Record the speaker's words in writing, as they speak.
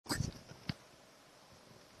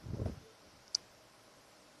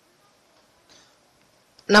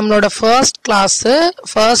நம்மளோட first class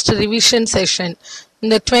first revision session.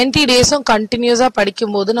 இந்த 20 டேஸும் கண்டினியூஸா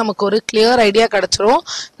படிக்கும்போது நமக்கு ஒரு கிளியர் ஐடியா கிடைச்சிரும்.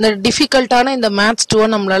 இந்த டிஃபிகல்ட்டான இந்த மேத்ஸ் 2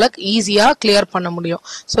 நம்மளால ஈஸியா கிளியர் பண்ண முடியும்.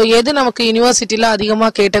 ஸோ எது நமக்கு யூனிவர்சிட்டியில அதிகமா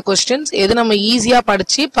கேட்ட கொஸ்டின்ஸ், எது நம்ம ஈஸியா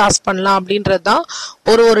படிச்சு பாஸ் பண்ணலாம் அப்படின்றது தான்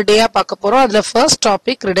ஒரு டேயா பார்க்க போறோம். அதுல ஃபர்ஸ்ட்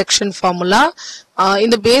டாபிக் ரிடக்ஷன் ஃபார்முலா.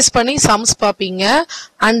 இந்த பேஸ் பண்ணி சம்ஸ் பார்ப்பீங்க.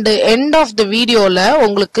 அண்ட் எண்ட் ஆஃப் த வீடியோல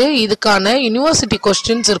உங்களுக்கு இதுக்கான யூனிவர்சிட்டி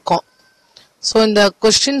கொஸ்டின்ஸ் இருக்கும். ஸோ இந்த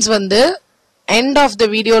கொஸ்டின்ஸ் எண்ட் ஆஃப் த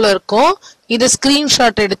வீடியோல இருக்கும். இதை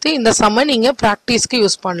ஸ்கிரீன்ஷாட் எடுத்து இந்த சம்மை நீங்க ப்ராக்டிஸ்க்கு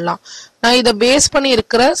யூஸ் பண்ணலாம். நான் இதை பேஸ் பண்ணி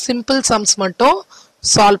இருக்கிற சிம்பிள் சம்ஸ் மட்டும்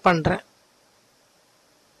சால்வ் பண்றேன்.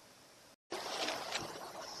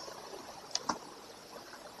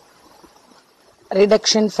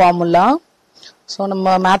 Reduction formula. ஸோ நம்ம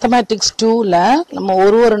மேத்தமேட்டிக்ஸ் 2ல நம்ம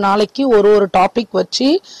ஒரு நாளைக்கு ஒரு டாபிக் வச்சு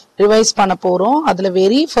ரிவைஸ் பண்ண போறோம். அதுல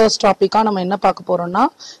வெரி ஃபர்ஸ்ட் டாபிக்கா நம்ம என்ன பார்க்க போறோம்னா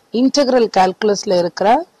இன்டெக்ரல் கால்குலஸ்ல இருக்கிற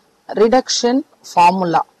ரிடக்ஷன்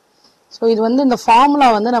ஃபார்முலா. ஸோ இது இந்த ஃபார்முலா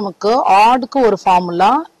நமக்கு ஆடுக்கு ஒரு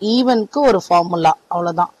ஃபார்முலா, ஈவனுக்கு ஒரு ஃபார்முலா,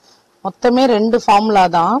 அவ்வளோதான். மொத்தமே 2 ஃபார்முலா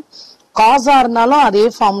தான். காஸா இருந்தாலும் அதே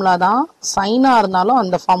ஃபார்முலா தான், சைனா இருந்தாலும்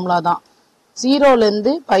அந்த ஃபார்முலா தான்.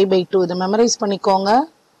 0லேருந்து π/2 இதை மெமரைஸ் பண்ணிக்கோங்க.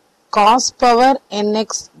 காஸ் பவர் nx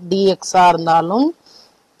dxஆ இருந்தாலும்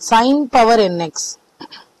sign power nx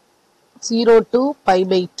 0 to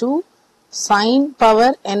π/2 sign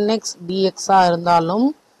power nx dxஆ இருந்தாலும்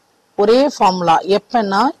ஒரே ஃபார்முலா.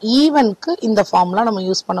 எப்பன்னா ஈவனுக்கு இந்த ஃபார்முலா நம்ம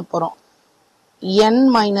யூஸ் பண்ண போறோம்.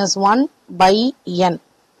 n-1/n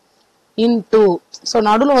into. ஸோ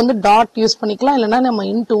நடுவில் டாட் யூஸ் பண்ணிக்கலாம், இல்லைன்னா நம்ம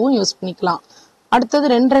இன்டூவும் யூஸ் பண்ணிக்கலாம். அடுத்தது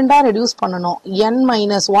 2 ரெடியூஸ் பண்ணணும்.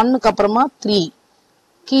 n-1க்கு அப்புறமா 3,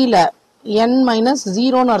 கீழே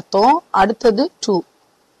n-0ன்னு அர்த்தம். அடுத்தது 2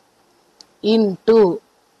 இன்டூ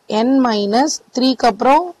n-3க்கு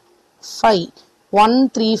அப்புறம் 5, 1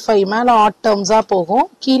 3 5 மேல ஆட் டேர்ம்ஸா போகும்,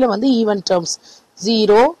 கீழே ஈவன் டேர்ம்ஸ்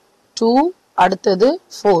 0 2 அடுத்தது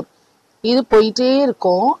 4. இது போயிட்டே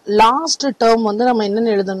இருக்கும். லாஸ்ட் டேர்ம் நம்ம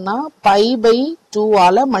என்னன்னு எழுதணும்னா π/2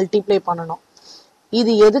 ஆல மல்டிப்ளை பண்ணணும்.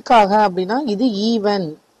 இது எதுக்காக அப்படின்னா இது ஈவன்.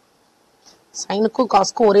 சைனுக்கும்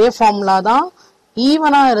காஸ்க்கும் ஒரே ஃபார்முலா தான்.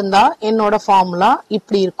 ஈவனா இருந்தா என்னோட ஃபார்முலா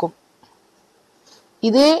இப்படி இருக்கும்.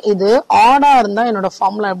 இது ஆடா இருந்தா என்னோட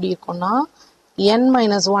ஃபார்முலா எப்படி இருக்கும்னா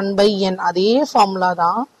n-1/n அதே ஃபார்முலா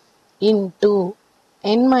தான் இன்டூ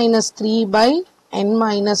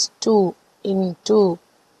n-3/n-2 இன்டூ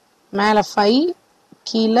மேல 5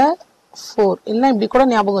 கீழே 4. இல்லை இப்படி கூட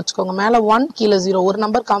ஞாபகம் வச்சுக்கோங்க. மேல 1 கீழே 0, ஒரு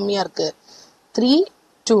நம்பர் கம்மியா இருக்கு. 3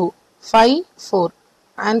 2 5 4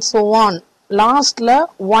 அண்ட் so on. லாஸ்ட்ல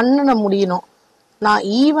 1ன்னு முடியணும். நான்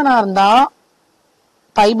ஈவனா இருந்தா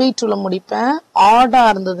π/2ல முடிப்பேன், ஆடா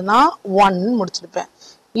இருந்ததுன்னா 1 முடிச்சிருப்பேன்.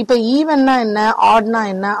 இப்ப ஈவன்னா என்ன, ஆட்னா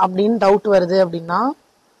என்ன அப்படின்னு டவுட் வருது. அப்படின்னா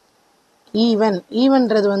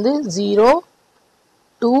ஈவன்றது 0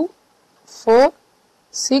 2 4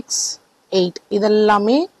 6 8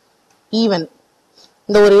 இதெல்லாமே ஈவன்.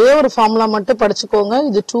 இந்த ஒரே ஒரு ஃபார்முலா மட்டும் படிச்சுக்கோங்க.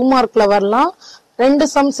 இது 2 மார்க்ல வரலாம், 2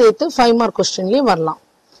 சம் சேர்த்து 5 மார்க் கொஸ்டின்லயும் வரலாம்.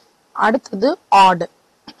 அடுத்தது ஆட்.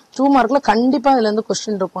 2 மார்க்ல கண்டிப்பா இதுல இருந்து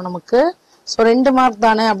கொஸ்டின் இருக்கும் நமக்கு. ஸோ 2 மார்க்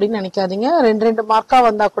தானே அப்படின்னு நினைக்காதீங்க. 2 மார்க்கா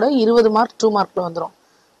வந்தா கூட 20 மார்க் 2 மார்க்ல வந்துடும்.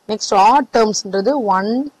 நெக்ஸ்ட் ஆட் டேர்ம்ஸ்ன்றது 1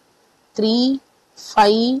 3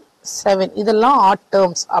 5 7 இதெல்லாம் ஆட்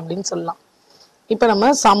டேர்ம்ஸ் அப்படின்னு சொல்லலாம். இப்ப நம்ம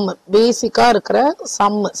சம் பேசிக்கா இருக்கிற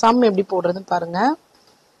சம் எப்படி போடுறதுன்னு பாருங்க.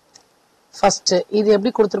 ஃபர்ஸ்ட் இது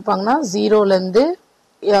எப்படி கொடுத்துருப்பாங்கன்னா 0லேருந்து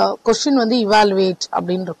கொஸ்டின் இவாலுவேட்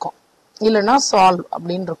அப்படின்னு இருக்கும், இல்லைன்னா சால்வ்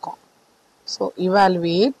அப்படின்னு இருக்கும். So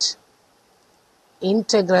evaluate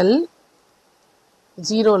integral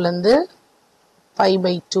 0லேருந்து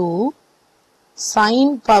π/2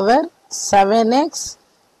 sign power 7x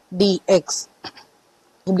dx.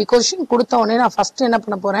 இப்படி கொஸ்டின் கொடுத்த உடனே நான் ஃபர்ஸ்ட் என்ன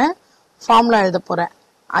பண்ண போறேன், ஃபார்முலா எழுத போறேன்.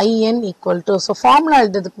 in equal to. So formula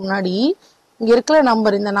எழுதுறதுக்கு முன்னாடி இங்க இருக்கிற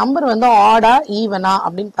நம்பர், இந்த நம்பர் ஆடா ஈவனா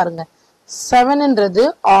அப்படின்னு பாருங்க. 7ன்றது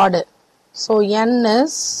ஆடு, ஸோ n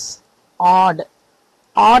இஸ் ஆட்.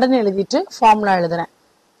 ஆடுன்னு எழுதிட்டு ஃபார்முலா எழுதுறேன்.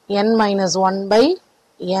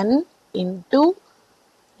 n-1/n into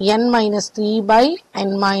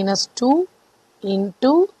n-3/n-2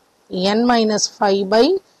 into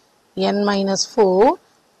n-5/n-4.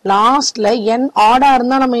 லாஸ்ட்ல n ஆடா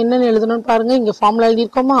இருந்தா நம்ம என்னன்னு எழுதணும்னு பாருங்க. இங்க ஃபார்முலா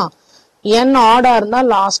எழுதியிருக்கோமா, n ஆடா இருந்தா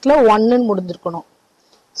லாஸ்ட்ல 1ன்னு முடிஞ்சிருக்கணும்.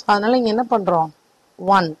 ஸோ அதனால இங்க என்ன பண்றோம்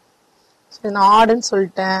 1. நான் ஆடுன்னு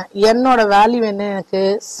சொல்லிட்டேன். என்னோட வேல்யூ என்ன, எனக்கு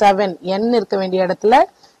 7. n இருக்க வேண்டிய இடத்துல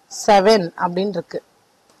 7 அப்படின்னு இருக்கு.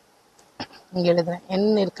 இங்க எழுதுறேன், n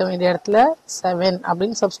இருக்க வேண்டிய இடத்துல 7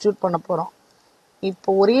 அப்படின்னு சப்ஸ்டியூட் பண்ண போறோம். இப்போ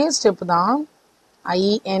ஒரே ஸ்டெப் தான்.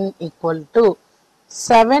 in equal to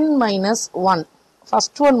 7 minus 1.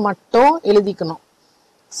 First one மட்டும் எழுதிக்கணும்.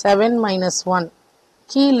 7 minus 1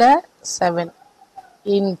 கீழே 7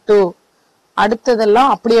 into அடுத்ததெல்லாம்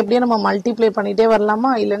அப்படியே நம்ம மல்டிப்ளை பண்ணிட்டே வரலாமா?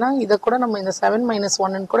 இல்லைனா இதை கூட நம்ம இந்த 7 minus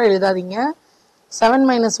 1 கூட எழுதாதீங்க. 7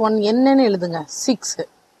 minus 1 என்னன்னு எழுதுங்க, 6.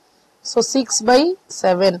 So 6 by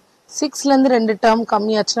 7. 6லேருந்து 2 டேர்ம்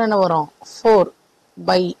கம்மியாச்சுன்னா என்ன வரும்? 4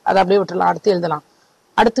 by, அதை அப்படியே விட்டுலாம், அடுத்து எழுதலாம்.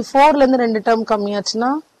 அடுத்து 4லேருந்து 2 டேர்ம் கம்மியாச்சுன்னா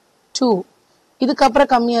 2.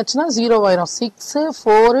 இதுக்கப்புறம் கம்மியாச்சுன்னா 0 ஆயிரும். 6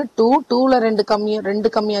 4 2 2ல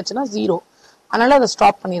 2 கம்மியாச்சுன்னா 0. அதனால அதை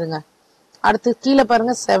ஸ்டாப் பண்ணிடுங்க. அடுத்து கீழே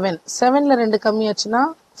பாருங்க 7. 7ல 2 கம்மியாச்சுன்னா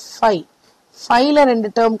 5. 5ல 2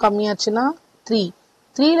 டேர்ம் கம்மியாச்சுன்னா 3.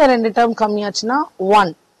 3ல 2 டேர்ம் கம்மியாச்சுன்னா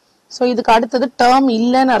 1. ஸோ இதுக்கு அடுத்தது டேர்ம்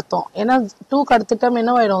இல்லைன்னு அர்த்தம். ஏன்னா 2க்கு அடுத்த டேர்ம்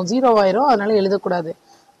என்ன ஆயிடும்? 0 ஆயிரும். அதனால எழுதக்கூடாது.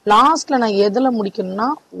 லாஸ்ட்ல நான் எதில் முடிக்கணும்னா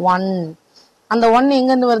 1. அந்த 1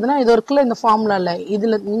 எங்கேருந்து வருதுன்னா இது இருக்குல்ல, இந்த ஃபார்முலால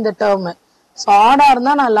இதுல இந்த டேர்மு. ஸோ ஆடா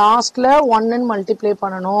இருந்தா நான் லாஸ்ட்ல 1ன்னு மல்டிப்ளை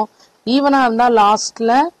பண்ணணும். ஈவனா இருந்தா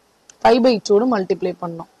லாஸ்ட்ல 5/2ன்னு மல்டிப்ளை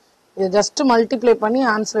பண்ணணும். இது ஜஸ்ட் மல்டிப்ளை பண்ணி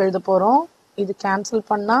ஆன்சர் எழுத போறோம். இது கேன்சல்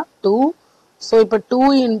பண்ணா 2. ஸோ இப்போ 2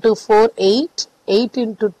 into 4 8. 8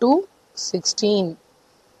 into 2 16.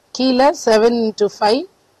 கீழே 7 into 5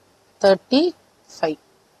 35.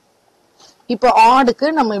 இப்போ ஆடுக்கு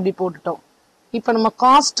நம்ம இப்படி போட்டுட்டோம். இப்போ நம்ம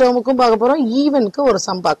காஸ்ட் டேர்முக்கும் பார்க்க போறோம், ஈவனுக்கு ஒரு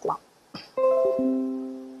சம் பார்க்கலாம்.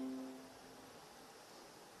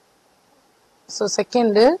 So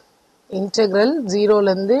second integral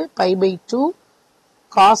 0லேருந்து π/2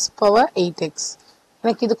 cos power 8x.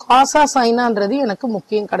 எனக்கு இது காசா சைனான்றது எனக்கு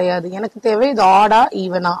முக்கியம் கிடையாது. எனக்கு தேவை இது ஆடா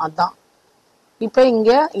ஈவனா, அதான். இப்போ இங்க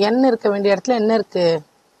n இருக்க வேண்டிய இடத்துல என்ன இருக்கு?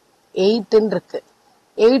 8 இருக்கு.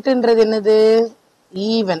 8ன்றது என்னது?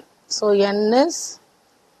 Even. So n is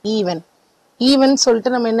even. Even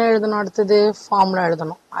சொல்லிட்டு நம்ம என்ன எழுதணும்? அடுத்தது ஃபார்முலா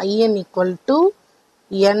எழுதணும். in equal to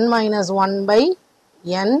n minus 1 by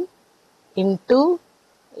n into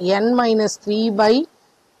n minus 3 by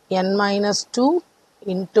n minus 2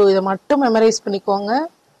 into இதை மட்டும் மெமரைஸ் பண்ணிக்கோங்க,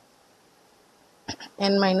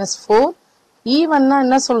 n minus 4. ஈவன்னா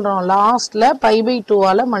என்ன சொல்றோம்? லாஸ்ட்ல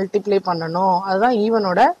π/2ஆல மல்டிப்ளை பண்ணணும். அதுதான்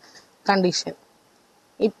ஈவனோட கண்டிஷன்.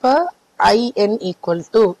 இப்போ in equal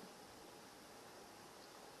to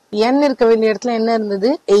n இருக்க வேண்டிய இடத்துல என்ன இருந்தது?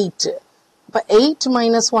 8. இப்போ 8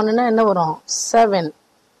 minus 1ன்னா என்ன வரும்? 7.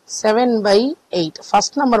 7/8.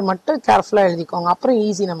 ஃபர்ஸ்ட் நம்பர் மட்டும் கேர்ஃபுல்லா எழுதிக்கோங்க, அப்புறம்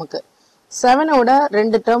ஈஸி நமக்கு. 7 விட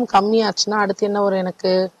 2 டேர்ம் கம்மியாச்சுன்னா அடுத்து என்ன வரும்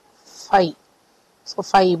எனக்கு? 5. ஸோ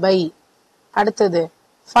 5/. அடுத்தது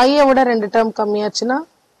 5 விட 2 டேர்ம் கம்மியாச்சுன்னா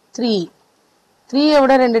 3. 3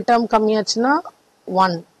 விட 2 டேர்ம் கம்மியாச்சுன்னா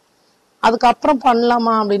 1. அதுக்கப்புறம்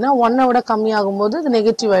பண்ணலாமா அப்படின்னா 1 விட கம்மியாகும் போது இது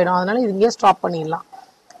நெகட்டிவ் ஆயிடும். அதனால இது இங்கே ஸ்டாப் பண்ணிடலாம்.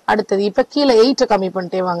 அடுத்தது இப்போ கீழே 8 கம்மி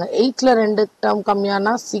பண்ணிட்டே வாங்க. 8ல 2 டேர்ம்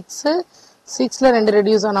கம்மியானா 6. 6ல 2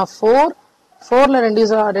 ரெடியூஸ் ஆனா 4. 4ல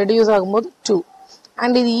ரெடியூஸ் ஆகும்போது 2.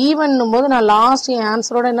 அண்ட் இது ஈவன் போது நான் லாஸ்ட் என்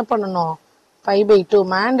ஆன்சரோட என்ன பண்ணணும்? π/2.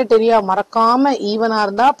 மேண்டட்டரியா மறக்காம ஈவனா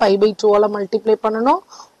இருந்தா π/2ஆல மல்டிப்ளை பண்ணணும்.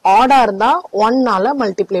 ஆடா இருந்தா 1ஆல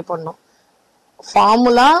மல்டிப்ளை பண்ணணும்.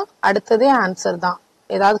 ஃபார்முலா அடுத்ததே ஆன்சர் தான்.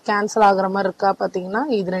 ஏதாவது கேன்சல் ஆகுற மாதிரி இருக்கா பாத்தீங்கன்னா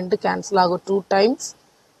இது 2 கேன்சல் ஆகும் 2 times.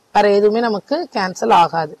 வேற எதுவுமே நமக்கு கேன்சல்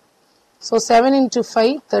ஆகாது. So 7 into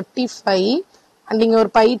 5 35. அண்ட் இங்க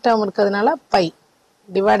ஒரு பை டேர்ம் இருக்கிறதுனால பை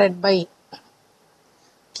டிவைடட் பை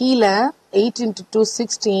கீழே 8 into 2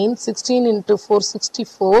 16. 16 into 4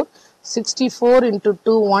 64. 64 into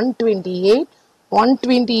 2 128.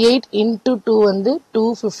 128 into 2 வந்து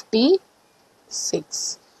 256.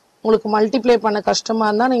 உங்களுக்கு மல்டிப்ளை பண்ண கஷ்டமா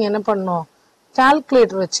இருந்தா நீங்க என்ன பண்ணணும்?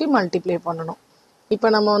 கால்குலேட்டர் வச்சு மல்டிப்ளை பண்ணணும். இப்போ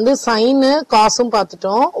நம்ம வந்து சைனு காசும்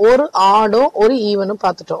பார்த்துட்டோம், ஒரு ஆடும் ஒரு ஈவனும்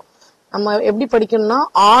பார்த்துட்டோம். நம்ம எப்படி படிக்கணும்னா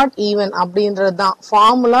ஆட் ஈவன் அப்படின்றது தான்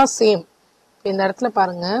ஃபார்முலா சேம். இந்த இடத்துல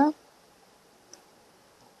பாருங்க,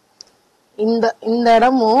 இந்த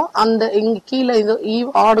இடமும் அந்த இங்க கீழே இது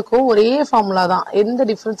ஆடுக்கும் ஒரே ஃபார்முலா தான், எந்த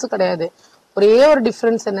டிஃபரன்ஸும் கிடையாது. ஒரே ஒரு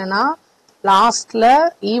டிஃபரன்ஸ் என்னன்னா லாஸ்ட்ல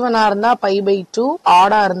ஈவனா இருந்தா π/2,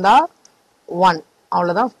 ஆடா இருந்தா 1.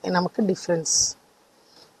 அவ்வளவுதான் நமக்கு டிஃபரன்ஸ்.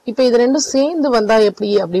 இப்ப இது ரெண்டும் சேர்ந்து வந்தா எப்படி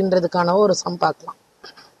அப்படின்றதுக்கான ஒரு சம் பார்க்கலாம்.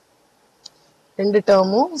 2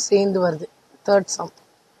 டேர்மும் சேர்ந்து வருது. Third sum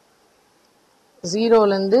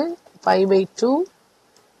 0லேருந்து π/2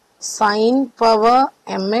 sin power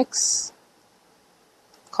mx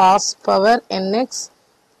cos power nx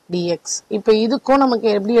dx. இப்போ இதுக்கும் நமக்கு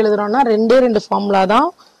எப்படி எழுதுறோம்னா 2 ஃபார்முலா தான்.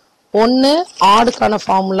 ஒன்னு ஆடுக்கான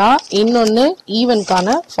ஃபார்முலா, இன்னொன்னு ஈவனுக்கான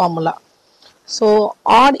ஃபார்முலா. ஸோ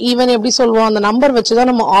ஆட் ஈவன் எப்படி சொல்லுவோம்? அந்த நம்பர் வச்சு தான்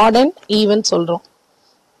நம்ம ஆட் அண்ட் ஈவன் சொல்றோம்.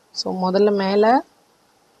 ஸோ முதல்ல மேல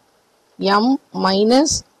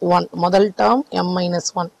m-1 முதல் டேர்ம்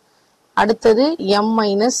m-1. அடுத்தது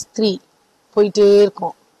m-3 போயிட்டே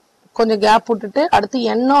இருக்கும். கொஞ்சம் கேப் விட்டுட்டு அடுத்து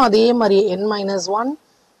என்னும் அதே மாதிரி n-1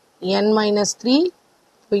 n-3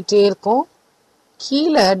 போயிட்டே இருக்கும்.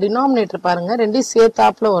 கீழே டினாமினேட்டர் பாருங்க, ரெண்டையும்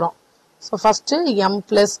சேர்த்தாப்புல வரும். So first m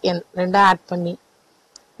plus n ரெண்டா ஆட் பண்ணி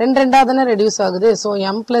ரெண்டா தானே ரெடியூஸ் ஆகுது. So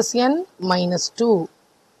m plus n minus 2,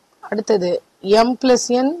 அடுத்தது m plus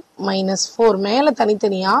n minus 4, மேலே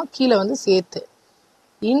தனித்தனியா கீழே வந்து சேர்த்து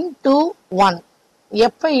into 1.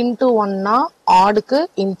 எப்போ into 1னா ஆடுக்கு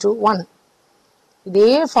into 1.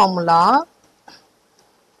 இதே formula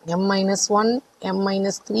m minus 1, m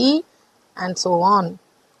minus 3 and so on.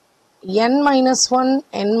 n minus 1,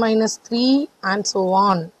 n minus 3 and so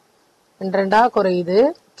on. ரெண்டா குறையுது.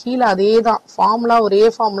 கீழே அதே தான் ஃபார்முலா, ஒரே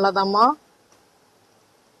ஃபார்முலா தான்மா.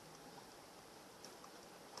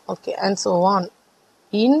 Okay, and so on.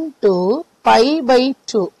 into pi by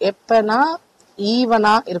 2. எப்பனா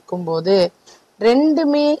ஈவனா இருக்கும்போது,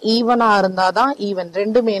 ரெண்டுமே ஈவனா இருந்தாதான் ஈவன்.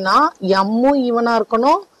 ரெண்டுமேனா எம்மும் ஈவனா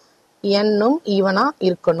இருக்கணும், என்னும் ஈவனா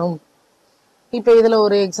இருக்கணும். இப்போ இதுல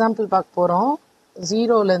ஒரு எக்ஸாம்பிள் பார்க்க போறோம்.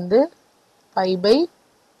 0லேருந்து pi by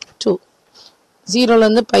 2.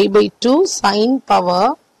 0லேருந்து pi by 2 sin power,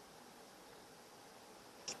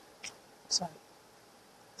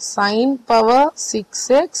 sin power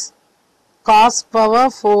 6x cos power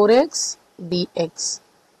 4x dx.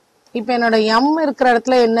 இப்போ என்னோட m இருக்கிற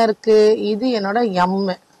இடத்துல என்ன இருக்கு? இது என்னோட m,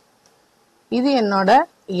 இது என்னோட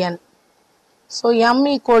n. So m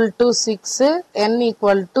equal to 6, n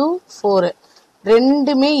equal to 4.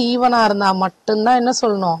 ரெண்டுமே ஈவனா இருந்தா மட்டும்தான் என்ன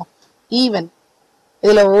சொல்லணும்? ஈவன்.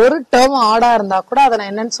 இதுல ஒரு டேர்ம் ஆடா இருந்தா கூட அதை நான்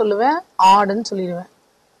என்னன்னு சொல்லுவேன்? ஆடுன்னு சொல்லிடுவேன்.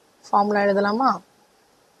 ஃபார்முலா எழுதலாமா?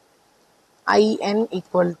 in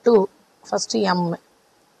equal to first m,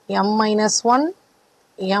 m minus 1,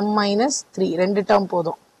 m minus 3, ரெண்டு டேர்ம்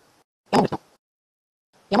போதும்.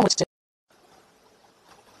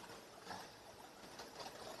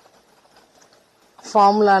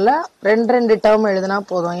 ஃபார்முலால ரெண்டு டேர்ம் எழுதினா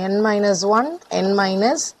போதும். n minus 1, n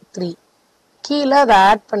minus 3. கீழே அதை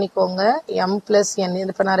ஆட் பண்ணிக்கோங்க. m plus n.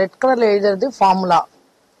 இது இப்போ நான் ரெட் கலர்ல எழுதுறது ஃபார்முலா.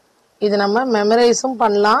 இது நம்ம மெமரைஸும்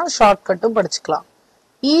பண்ணலாம், ஷார்ட்கட்டும் படிச்சுக்கலாம்.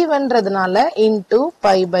 ஈவன்றதுனால into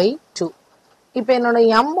pi by 2. இப்போ என்னோட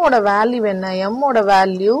m ஓட வேல்யூ என்ன? m ஓட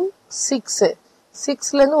வேல்யூ 6.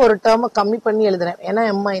 6லேருந்து ஒரு டேர்மை கம்மி பண்ணி எழுதுறேன். ஏன்னா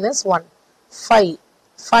m minus 1, 5.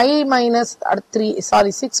 5 minus 3,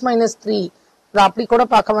 sorry 6 minus 3. இது அப்படி கூட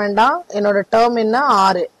பார்க்க வேண்டாம். என்னோட டேர்ம் என்ன?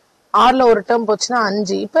 6. 6ல் ஒரு டேர்ம் போச்சுன்னா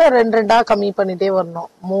 5. இப்போ ரெண்டா கம்மி பண்ணிட்டே வரணும்.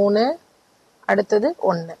 3, அடுத்தது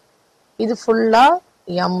 1. இது ஃபுல்லா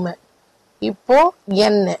m. இப்போ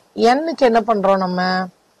n-க்கு என்ன பண்றோம் நம்ம?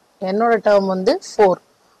 என்னோட டேர்ம் வந்து 4.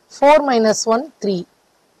 4 minus 1, 3.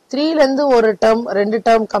 3லேருந்து ஒரு டேர்ம், ரெண்டு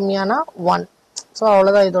டேர்ம் கம்மியானா 1. ஸோ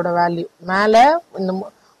அவ்வளோதான் இதோட வேல்யூ. மேலே இந்த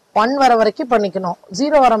 1 வர வரைக்கும் பண்ணிக்கணும்.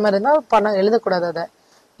 0 வர மாதிரி இருந்தால் எழுதக்கூடாது. அதை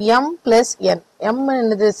m plus n. m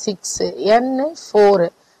என்னது? 6, n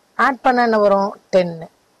 4. ஆட் பண்ண என்ன வரும்? 10.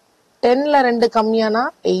 10ல் 2 கம்மியானா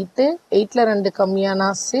 8. 8ல் 2 கம்மியானா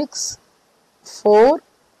 6, 4,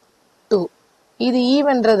 2. இது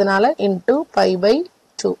ஈவன்றதுனால into pi by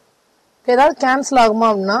 2. ஏதாவது கேன்சல் ஆகுமா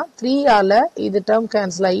அப்படின்னா 3ஆல இது டேர்ம்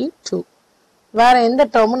கேன்சல் ஆகி 2. வேற எந்த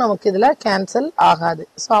டேர்மும் நமக்கு இதுல கேன்சல் ஆகாது.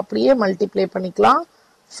 ஸோ அப்படியே மல்டிப்ளை பண்ணிக்கலாம்.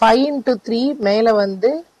 5 into 3 மேலே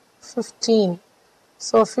வந்து 15.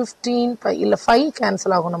 ஸோ 15 இல்லை 5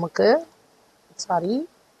 கேன்சல் ஆகும் நமக்கு. சாரி,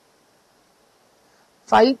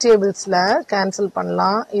 5 டேபிள்ஸில் கேன்சல்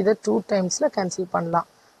பண்ணலாம். இதை 2 டைம்ஸில் கேன்சல் பண்ணலாம்.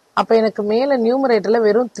 அப்போ எனக்கு மேலே நியூமரேட்டரில்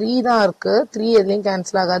வெறும் 3 தான் இருக்கு. 3 எதுலையும்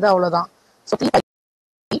கேன்சல் ஆகாது, அவ்வளோதான். ஸோ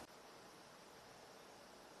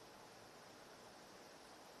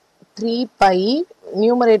 3 pi,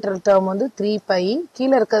 நியூமரேட்டர் டேர்ம் வந்து 3 pi.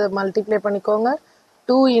 கீழே இருக்கிறத மல்டிப்ளை பண்ணிக்கோங்க.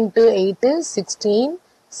 2 into 8 16.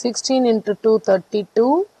 16 into 2 32.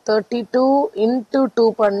 32 into 2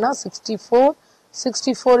 பண்ணா 64.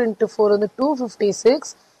 64 into 4 வந்து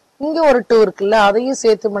 256. இங்க ஒரு 2 இருக்குல்ல, அதையும்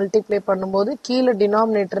சேர்த்து மல்டிப்ளை பண்ணும்போது கீழே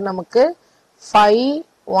டினாமினேட்டர் நமக்கு 5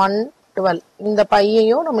 1 12. இந்த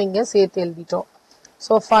பையையும் நம்ம இங்க சேர்த்து எழுதிட்டோம்.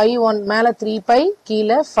 ஸோ 5 1 மேலே 3 pi,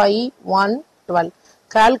 கீழே 5 1 12.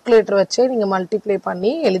 கால்குலேட்டர் வச்சே நீங்க மல்டிப்ளை பண்ணி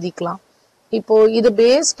எழுதிக்கலாம். இப்போ இது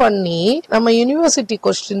பேஸ் பண்ணி நம்ம யூனிவர்சிட்டி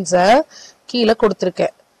கொஸ்டின்ஸை கீழே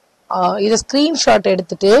கொடுத்துருக்கேன். இதை ஸ்கிரீன்ஷாட்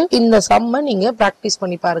எடுத்துட்டு இந்த சம்மை நீங்க ப்ராக்டிஸ்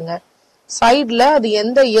பண்ணி பாருங்க. சைட்ல அது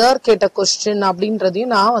எந்த இயர் கேட்ட கொஸ்டின்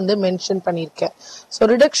அப்படின்றதையும் நான் வந்து மென்ஷன் பண்ணியிருக்கேன். ஸோ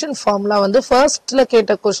ரிடக்ஷன் ஃபார்முலா வந்து ஃபர்ஸ்ட்ல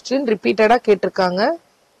கேட்ட கொஸ்டின் ரிப்பீட்டடா கேட்டிருக்காங்க.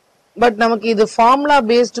 பட் நமக்கு இது ஃபார்முலா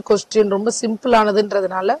பேஸ்டு கொஸ்டின், ரொம்ப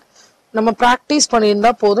சிம்பிளானதுன்றதுனால நம்ம ப்ராக்டிஸ் பண்ணியிருந்தா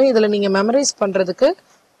போதும். இதுல நீங்க மெமரைஸ் பண்றதுக்கு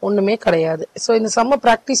ஒண்ணுமே கிடையாது. ஸோ இந்த சம்ம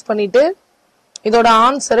ப்ராக்டிஸ் பண்ணிட்டு இதோட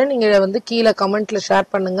ஆன்சரை நீங்க வந்து கீழே கமெண்ட்ல ஷேர்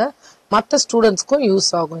பண்ணுங்க. மற்ற ஸ்டூடெண்ட்ஸ்க்கும் யூஸ்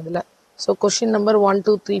ஆகும் இதுல. ஸோ கொஸ்டின் நம்பர் 1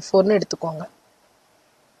 2 3 4ன்னு எடுத்துக்கோங்க.